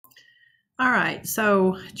All right,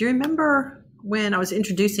 so do you remember when I was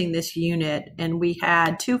introducing this unit and we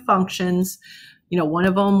had two functions? One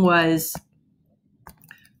of them was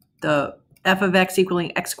the f of x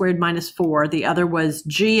equaling x squared minus 4. The other was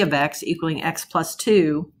g of x equaling x plus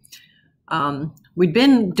 2. We'd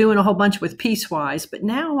been doing a whole bunch with piecewise, but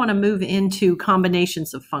now I want to move into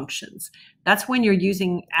combinations of functions. That's when you're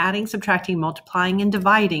using adding, subtracting, multiplying, and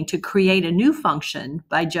dividing to create a new function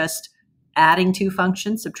by just adding two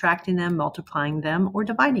functions, subtracting them, multiplying them, or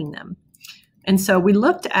dividing them. And so we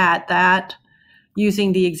looked at that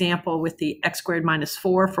using the example with the x squared minus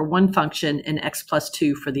 4 for one function and x plus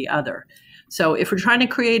 2 for the other. So if we're trying to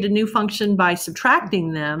create a new function by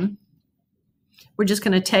subtracting them, we're just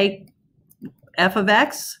going to take f of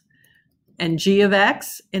x and g of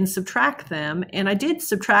x and subtract them. And I did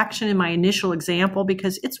subtraction in my initial example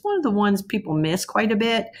because it's one of the ones people miss quite a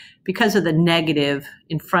bit because of the negative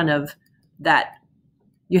in front of that.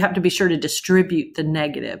 You have to be sure to distribute the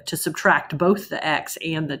negative to subtract both the x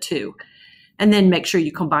and the 2. And then make sure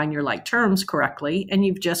you combine your like terms correctly, and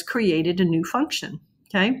you've just created a new function,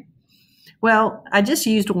 okay? Well, I just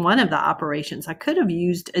used one of the operations. I could have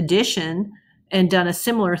used addition and done a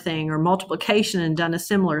similar thing, or multiplication and done a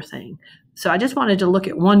similar thing. So I just wanted to look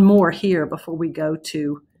at one more here before we go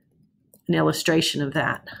to an illustration of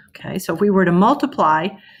that, okay? So if we were to multiply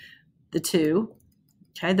the two,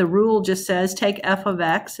 okay, the rule just says take f of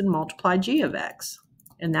x and multiply g of x.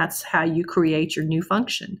 And that's how you create your new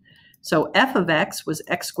function. So f of x was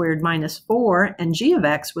x squared minus 4, and g of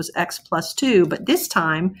x was x plus 2. But this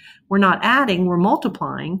time, we're not adding, we're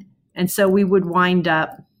multiplying. And so we would wind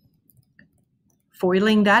up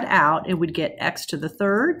foiling that out, and would get x to the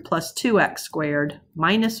third plus 2x squared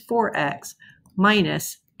minus 4x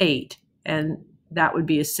minus 8. And that would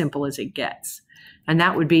be as simple as it gets. And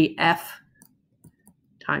that would be f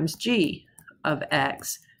times g of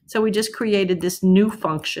x. So we just created this new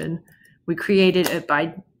function. We created it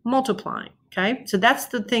by multiplying, okay? So that's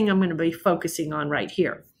the thing I'm going to be focusing on right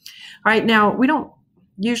here. All right, now we don't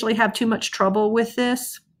usually have too much trouble with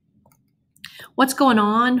this. What's going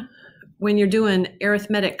on when you're doing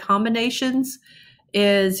arithmetic combinations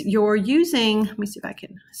is you're using, let me see if I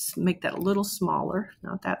can make that a little smaller,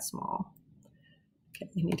 not that small.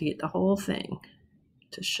 Okay, you need to get the whole thing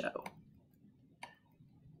to show.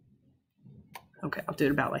 Okay, I'll do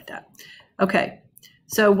it about like that. Okay,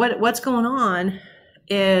 so what's going on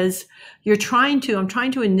is I'm trying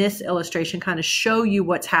to in this illustration kind of show you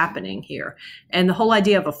what's happening here. And the whole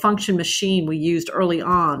idea of a function machine we used early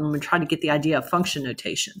on when we tried to get the idea of function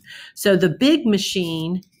notation. So the big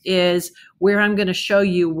machine is where I'm going to show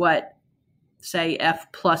you what, say,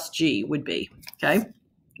 f plus g would be, okay?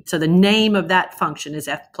 So the name of that function is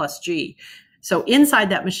f plus g. So inside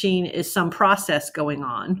that machine is some process going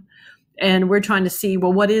on. And we're trying to see,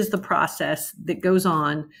 well, what is the process that goes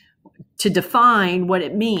on to define what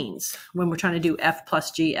it means when we're trying to do f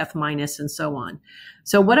plus g, f minus, and so on.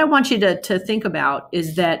 So what I want you to think about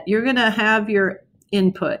is that you're going to have your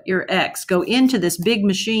input, your x, go into this big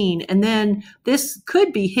machine, and then this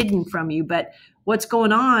could be hidden from you, but what's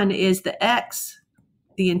going on is the x,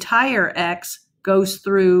 the entire x, goes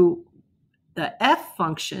through the f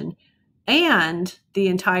function, and the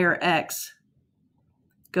entire x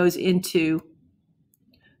goes into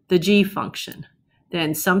the g function.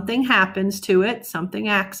 Then something happens to it, something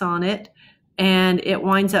acts on it, and it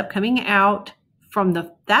winds up coming out from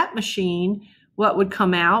that machine. What would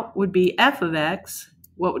come out would be f of x.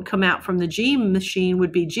 What would come out from the g machine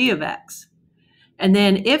would be g of x. And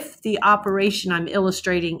then if the operation I'm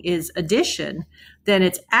illustrating is addition, then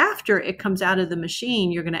it's after it comes out of the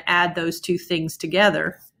machine, you're going to add those two things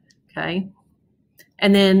together, okay?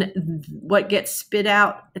 And then what gets spit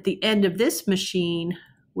out at the end of this machine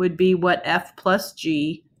would be what f plus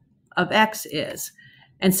g of x is.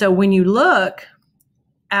 And so when you look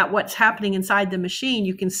at what's happening inside the machine,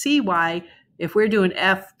 you can see why if we're doing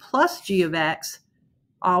f plus g of x,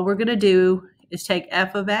 all we're going to do is take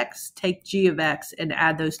f of x, take g of x, and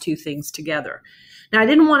add those two things together. Now, I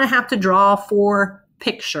didn't want to have to draw 4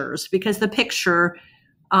 pictures because the picture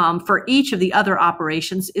for each of the other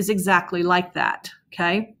operations is exactly like that,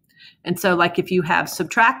 okay? And so like if you have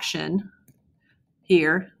subtraction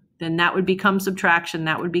here, then that would become subtraction,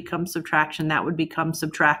 that would become subtraction, that would become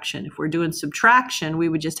subtraction. If we're doing subtraction, we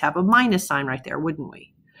would just have a minus sign right there, wouldn't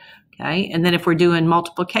we? Okay, and then if we're doing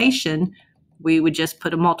multiplication, we would just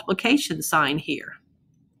put a multiplication sign here.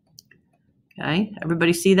 Okay,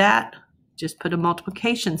 everybody see that? Just put a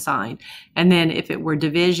multiplication sign. And then if it were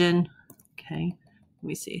division, okay, let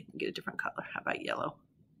me see, get a different color. How about yellow?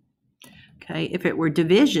 Okay, if it were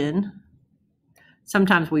division,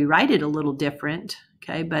 Sometimes we write it a little different,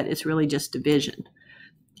 okay, but it's really just division,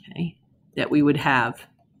 okay, that we would have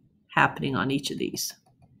happening on each of these,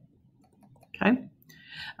 okay?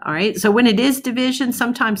 All right, so when it is division,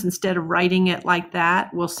 sometimes instead of writing it like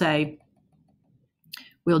that, we'll say,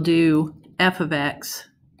 we'll do f of x,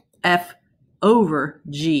 f over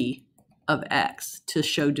g of x to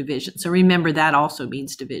show division. So remember, that also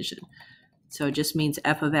means division. So it just means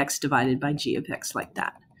f of x divided by g of x like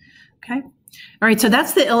that, okay? All right, so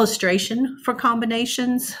that's the illustration for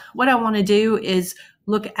combinations. What I want to do is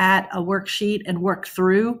look at a worksheet and work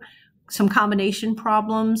through some combination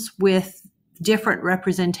problems with different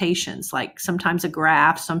representations, like sometimes a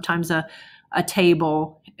graph, sometimes a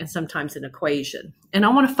table, and sometimes an equation. And I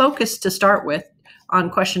want to focus to start with on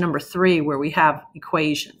question number 3, where we have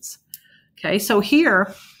equations. Okay, so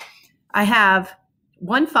here I have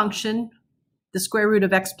one function, the square root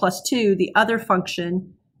of x plus 2. The other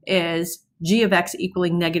function is g of x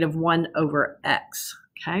equaling negative 1 over x,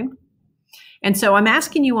 okay? And so I'm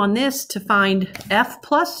asking you on this to find f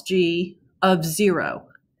plus g of 0.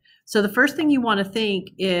 So the first thing you want to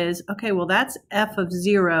think is, okay, well, that's f of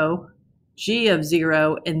 0, g of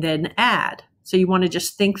 0, and then add. So you want to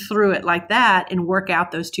just think through it like that and work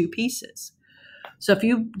out those two pieces. So if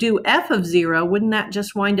you do f of 0, wouldn't that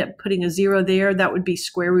just wind up putting a 0 there? That would be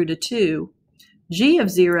square root of 2. G of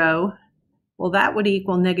 0, well, that would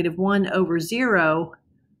equal negative 1 over 0.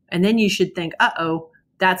 And then you should think, uh-oh,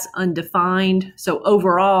 that's undefined. So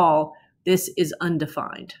overall, this is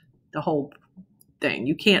undefined, the whole thing.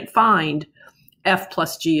 You can't find f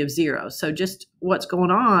plus g of 0. So just what's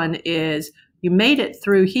going on is you made it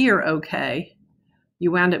through here okay.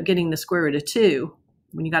 You wound up getting the square root of 2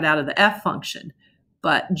 when you got out of the f function.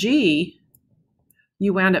 But g,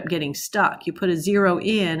 you wound up getting stuck. You put a 0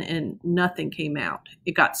 in and nothing came out.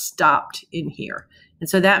 It got stopped in here. And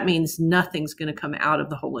so that means nothing's going to come out of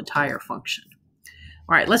the whole entire function.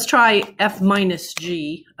 All right, let's try f minus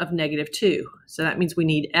g of negative 2. So that means we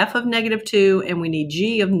need f of negative 2 and we need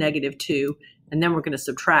g of negative 2, and then we're going to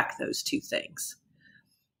subtract those two things.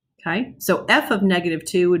 Okay, so f of negative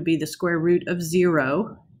 2 would be the square root of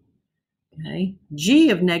 0. Okay, g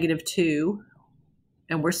of negative 2,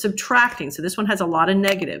 and we're subtracting. So this one has a lot of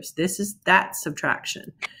negatives. This is that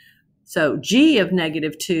subtraction. So g of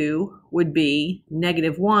negative 2 would be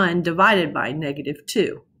negative 1 divided by negative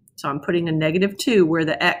 2. So I'm putting a negative 2 where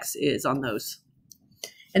the x is on those.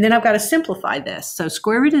 And then I've got to simplify this. So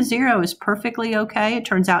square root of 0 is perfectly okay. It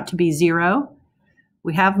turns out to be 0.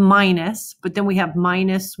 We have minus, but then we have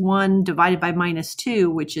minus 1 divided by minus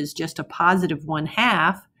 2, which is just a positive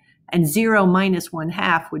 1/2. And 0 minus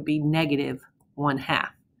 1/2 would be negative 1/2.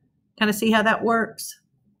 Kind of see how that works?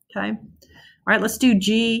 Okay. All right, let's do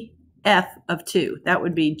g f of 2. That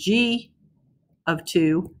would be g of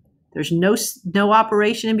 2. There's no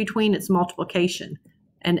operation in between. It's multiplication.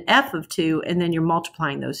 And f of 2, and then you're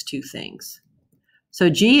multiplying those two things. So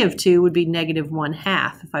g of 2 would be negative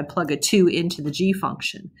 1/2 if I plug a 2 into the g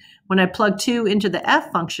function. When I plug 2 into the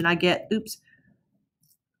f function, I get, oops,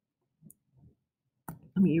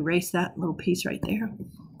 let me erase that little piece right there.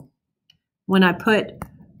 When I put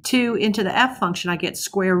 2 into the f function, I get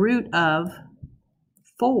square root of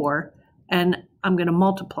 4, and I'm going to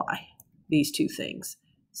multiply these two things.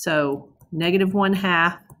 So negative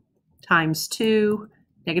 1/2 times 2,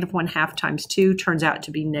 negative 1/2 times 2 turns out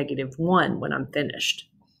to be negative 1 when I'm finished.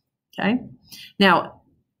 Okay. Now,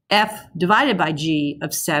 f divided by g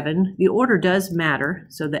of 7, the order does matter.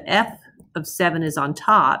 So the f of 7 is on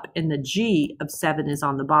top and the g of 7 is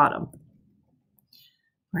on the bottom.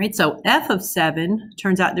 All right, so f of 7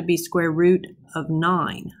 turns out to be square root of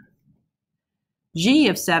 9. G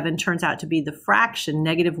of 7 turns out to be the fraction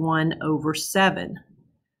negative 1 over 7.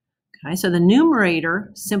 Okay, so the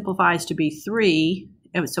numerator simplifies to be 3.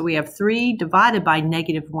 So we have 3 divided by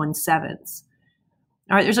negative 1/7.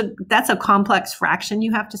 All right, that's a complex fraction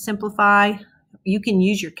you have to simplify. You can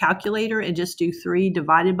use your calculator and just do 3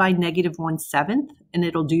 divided by negative 1/7, and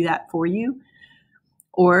it'll do that for you.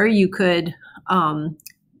 Or you could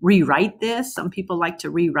rewrite this. Some people like to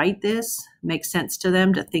rewrite this. Makes sense to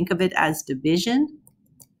them to think of it as division.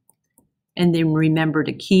 And then remember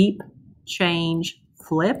to keep, change,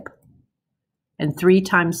 flip. And 3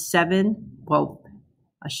 times 7, well,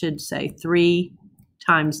 I should say 3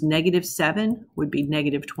 times negative 7 would be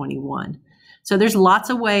negative 21. So there's lots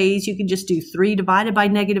of ways. You can just do 3 divided by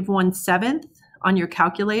negative 1/7 on your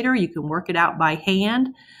calculator. You can work it out by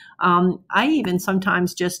hand. I even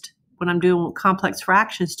sometimes just, when I'm doing complex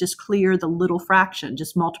fractions, just clear the little fraction.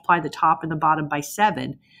 Just multiply the top and the bottom by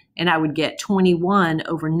 7, and I would get 21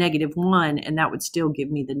 over negative 1, and that would still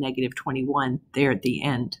give me the negative 21 there at the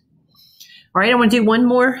end. All right, I want to do one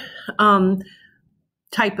more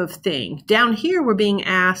type of thing. Down here, we're being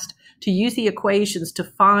asked to use the equations to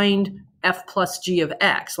find f plus g of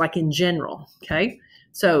x, like in general, okay?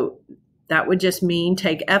 So that would just mean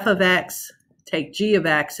take f of x, take g of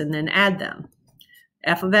x, and then add them.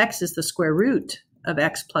 F of x is the square root of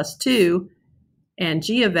x plus 2, and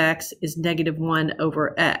g of x is negative 1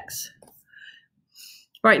 over x.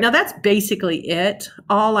 All right, now that's basically it.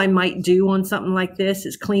 All I might do on something like this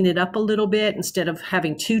is clean it up a little bit. Instead of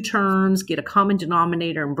having two terms, get a common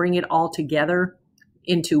denominator and bring it all together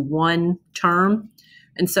into one term.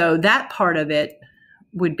 And so that part of it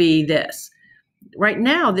would be this. Right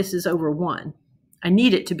now, this is over 1. I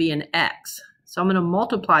need it to be an x. So I'm going to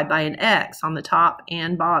multiply by an x on the top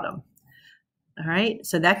and bottom. All right,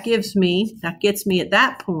 so that gets me at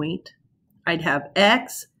that point, I'd have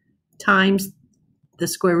x times the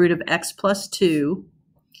square root of x plus 2.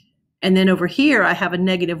 And then over here, I have a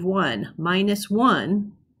negative 1 minus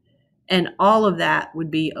 1. And all of that would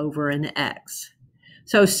be over an x.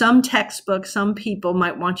 So some textbooks, some people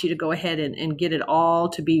might want you to go ahead and get it all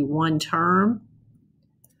to be one term.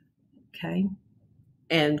 Okay.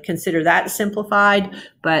 And consider that simplified.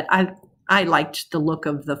 But I liked the look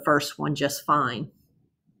of the first one just fine.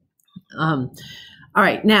 All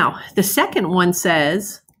right. Now, the second one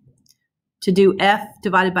says to do f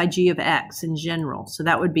divided by g of x in general. So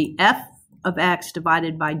that would be f of x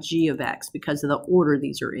divided by g of x because of the order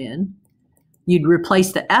these are in. You'd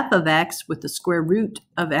replace the f of x with the square root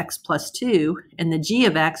of x plus 2 and the g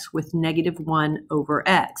of x with negative 1 over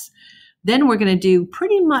x. Then we're going to do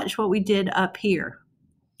pretty much what we did up here.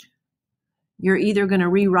 You're either going to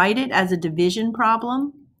rewrite it as a division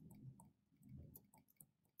problem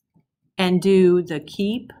and do the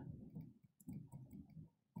keep,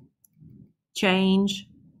 change,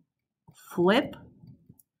 flip,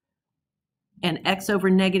 and x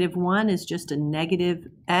over negative 1 is just a negative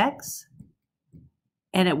x,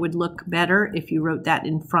 and it would look better if you wrote that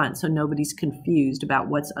in front so nobody's confused about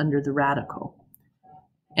what's under the radical.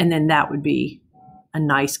 And then that would be a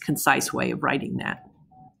nice, concise way of writing that.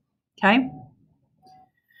 Okay?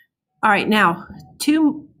 All right, now,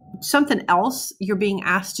 something else you're being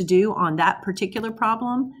asked to do on that particular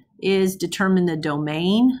problem is determine the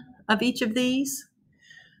domain of each of these.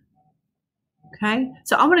 Okay,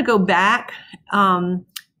 so I'm going to go back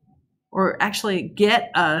or actually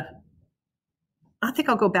I think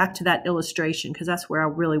I'll go back to that illustration because that's where I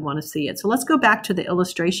really want to see it. So let's go back to the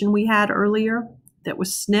illustration we had earlier that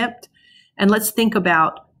was snipped, and let's think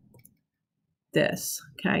about this,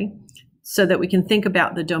 okay, so that we can think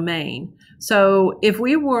about the domain. So if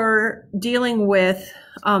we were dealing with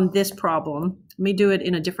this problem, let me do it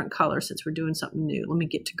in a different color since we're doing something new. Let me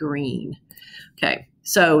get to green. Okay,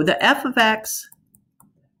 so the f of x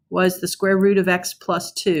was the square root of x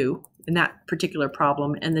plus 2 in that particular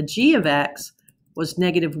problem, and the g of x was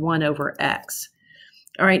negative 1 over x.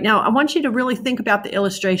 All right, now I want you to really think about the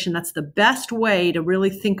illustration. That's the best way to really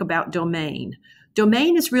think about domain.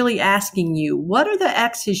 Domain is really asking you, what are the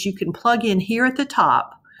x's you can plug in here at the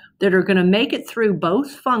top that are going to make it through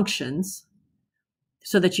both functions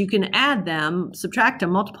so that you can add them, subtract them,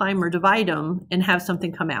 multiply them, or divide them, and have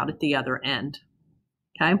something come out at the other end.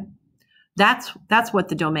 Okay? That's what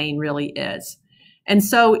the domain really is. And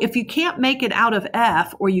so if you can't make it out of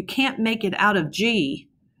f or you can't make it out of g,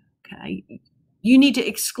 okay, you need to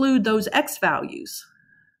exclude those x values.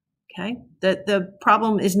 Okay, the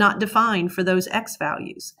problem is not defined for those x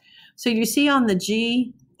values. So you see on the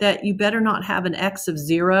g that you better not have an x of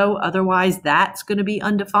 0, otherwise that's going to be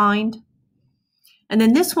undefined. And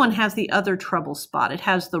then this one has the other trouble spot. It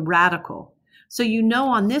has the radical. So you know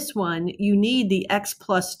on this one, you need the x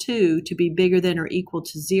plus 2 to be bigger than or equal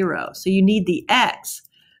to 0. So you need the x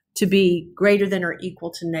to be greater than or equal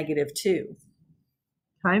to negative 2.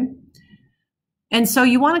 Okay? And so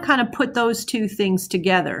you want to kind of put those two things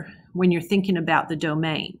together when you're thinking about the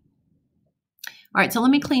domain. All right, so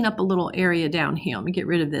let me clean up a little area down here. Let me get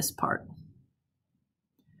rid of this part.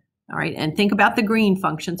 All right, and think about the green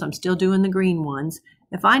functions. I'm still doing the green ones.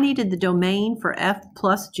 If I needed the domain for f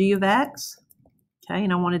plus g of x, okay,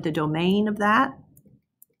 and I wanted the domain of that,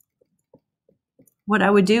 what I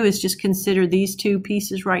would do is just consider these two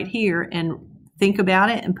pieces right here and think about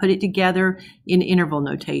it and put it together in interval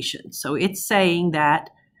notation. So it's saying that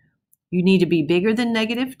you need to be bigger than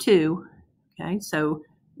negative 2, okay? So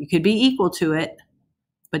you could be equal to it,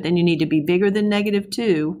 but then you need to be bigger than negative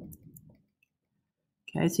 2.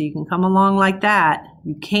 Okay, so you can come along like that.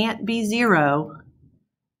 You can't be 0.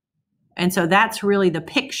 And so that's really the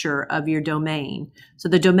picture of your domain. So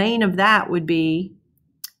the domain of that would be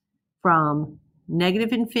from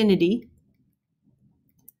negative infinity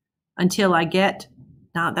until I get,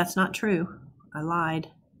 no, that's not true. I lied.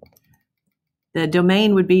 The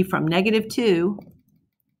domain would be from -2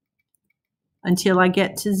 until I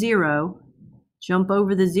get to 0, jump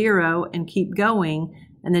over the 0 and keep going.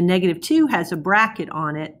 And then -2 has a bracket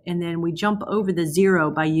on it. And then we jump over the 0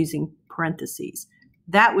 by using parentheses.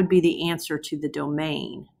 That would be the answer to the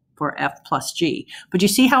domain for f plus g. But you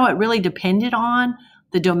see how it really depended on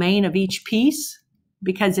the domain of each piece?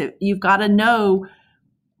 Because you've got to know,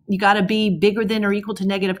 you got to be bigger than or equal to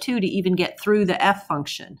 -2 to even get through the f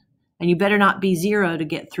function. And you better not be 0 to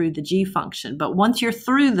get through the g function. But once you're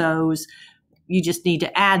through those, you just need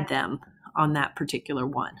to add them on that particular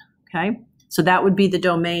one, okay? So that would be the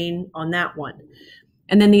domain on that one.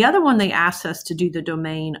 And then the other one they asked us to do the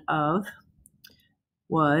domain of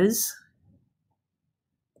was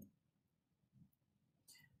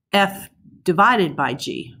f divided by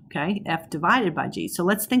g, okay? F divided by g. So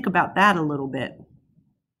let's think about that a little bit.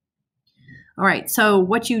 All right, so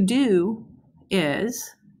what you do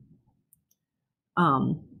is,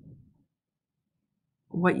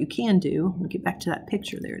 what you can do, let me get back to that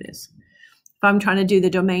picture, there it is. If I'm trying to do the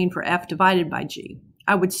domain for f divided by g,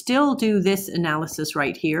 I would still do this analysis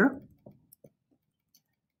right here,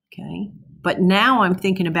 okay? But now I'm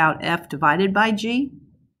thinking about f divided by g.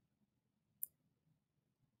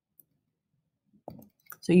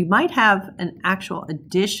 So you might have an actual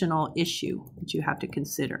additional issue that you have to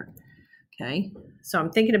consider, okay? So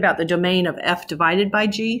I'm thinking about the domain of f divided by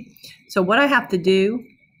g. So what I have to do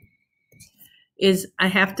is I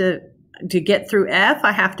have to get through f,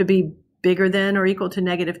 I have to be bigger than or equal to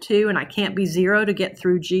 -2, and I can't be 0 to get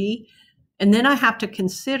through g. And then I have to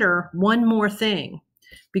consider one more thing.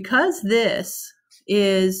 Because this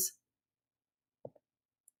is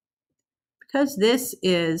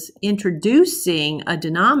introducing a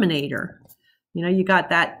denominator, you know, you got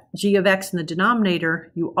that g of x in the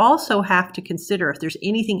denominator, you also have to consider if there's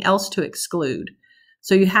anything else to exclude.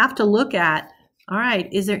 So you have to look at, all right,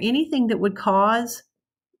 is there anything that would cause,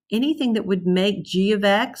 anything that would make g of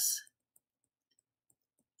x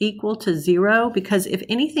equal to 0? Because if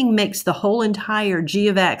anything makes the whole entire g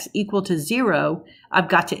of x equal to 0, I've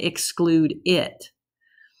got to exclude it.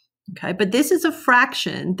 Okay, but this is a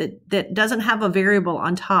fraction that doesn't have a variable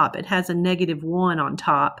on top. It has a -1 on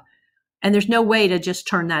top. And there's no way to just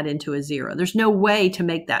turn that into a 0. There's no way to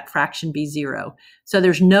make that fraction be 0. So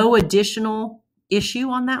there's no additional issue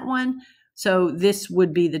on that one. So this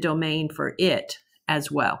would be the domain for it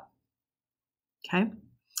as well. Okay.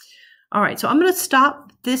 All right, so I'm going to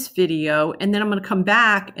stop this video and then I'm going to come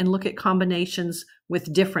back and look at combinations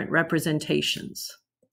with different representations.